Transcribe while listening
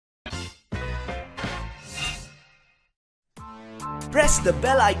Press the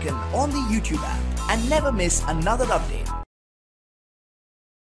bell icon on the YouTube app and never miss another update.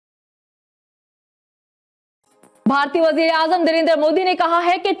 भारतीय वजीर आजम नरेंद्र मोदी ने कहा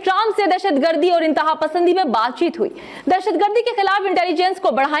है कि ट्रंप से दहशतगर्दी और इंतहा पसंदी में बातचीत हुई। दहशतगर्दी के खिलाफ इंटेलिजेंस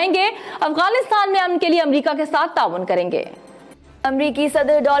को बढ़ाएंगे, अफगानिस्तान में अमन के लिए अमेरिका के साथ ताउन करेंगे। अमेरिकी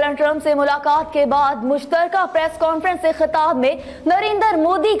सदर डोनाल्ड ट्रंप से मुलाकात के बाद मुश्तरका प्रेस कॉन्फ्रेंस से खिताब में नरेंद्र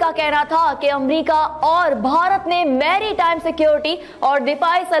मोदी का कहना था कि अमेरिका और भारत ने मैरीटाइम सिक्योरिटी और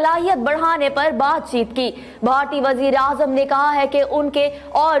दिफाई सलाहियत बढ़ाने पर बातचीत की। भारतीय वजीर आजम ने कहा है कि उनके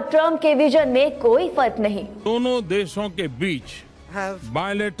और ट्रंप के विजन में कोई फर्क नहीं। दोनों देशों के बीच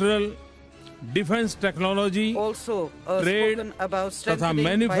बायलैटरल डिफेंस टेक्नोलॉजी, ट्रेड तथा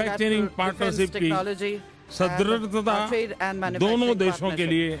मैन्युफैक्चरिंग पार्टनरशिप की सदृढ़ता दोनों देशों के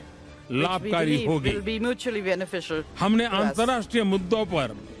लिए लाभकारी होगी। हमने अंतर्राष्ट्रीय मुद्दों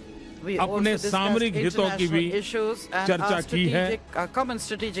पर अपने सामरिक हितों की भी चर्चा की है।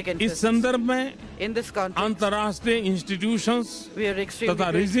 इस संदर्भ में अंतर्राष्ट्रीय इंस्टीट्यूशंस तथा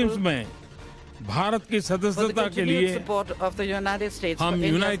रिजिम्स में भारत की सदस्यता के लिए हम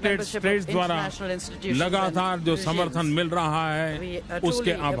यूनाइटेड स्टेट्स द्वारा लगातार जो समर्थन मिल रहा है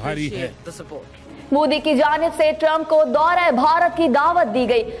उसके आभारी हैं। मोदी की जानिब से ट्रंप को दौरे भारत की दावत दी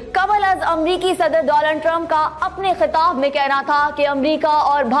गई। कबल अज अमरीकी सदर डोनाल्ड ट्रंप का अपने खिताब में कहना था कि अमरीका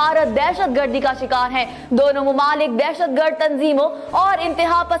और भारत दहशतगर्दी का शिकार हैं। दोनों मुमालिक दहशतगर्द तंजीमों और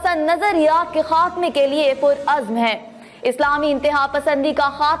इंतहा पसंद नजरियात के खात्मे के लिए पुरअज़्म हैं। इस्लामी इंतहा पसंदी का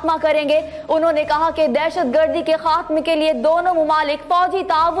खात्मा करेंगे। उन्होंने कहा कि दहशतगर्दी के खात्मे के लिए दोनों मुमालिक फौजी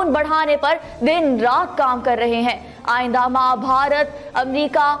ताउन बढ़ाने पर दिन रात काम कर रहे हैं। आइंदा माह भारत,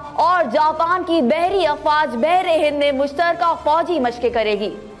 अमेरिका और जापान की बहरी अफवाज बहरे हिंद में मुश्तरका फौजी मशक़ें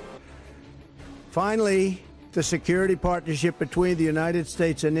करेगी। Finally, the security partnership between the United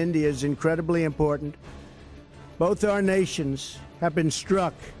States and India is incredibly important. Both our nations have been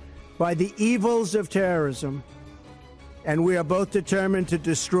struck by the evils of terrorism, and we are both determined to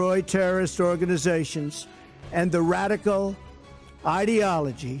destroy terrorist organizations and the radical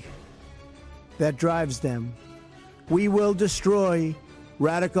ideology that drives them. We will destroy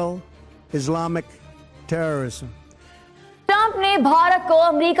radical Islamic terrorism. Trump ने भारत को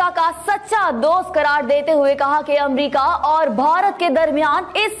America का सच्चा दोस्त करार देते हुए कहा कि अमेरिका और भारत के दरमियान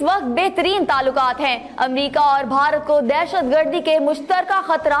इस वक्त बेहतरीन ताल्लुकात हैं। अमेरिका और भारत को दहशतगर्दी के मुश्तरका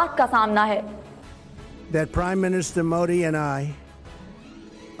खतरात का सामना है। That Prime Minister Modi and I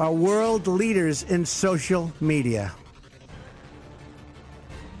are world leaders in social media.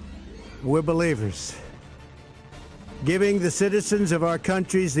 We're believers, giving the citizens of our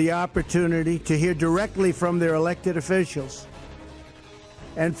countries the opportunity to hear directly from their elected officials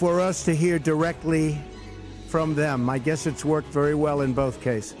and for us to hear directly from them. I guess it's worked very well in both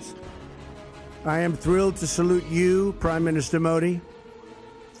cases. I am thrilled to salute you, Prime Minister Modi,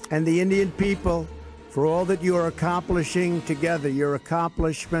 and the Indian people for all that you are accomplishing together. Your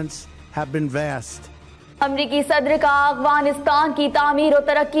accomplishments have been vast. अमरीकी सदर का अफगानिस्तान की तामीर और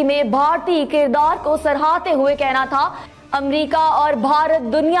तरक्की में भारतीय किरदार को सराहते हुए कहना था, अमरीका और भारत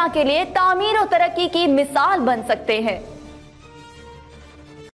दुनिया के लिए तामीर और तरक्की की मिसाल बन सकते हैं।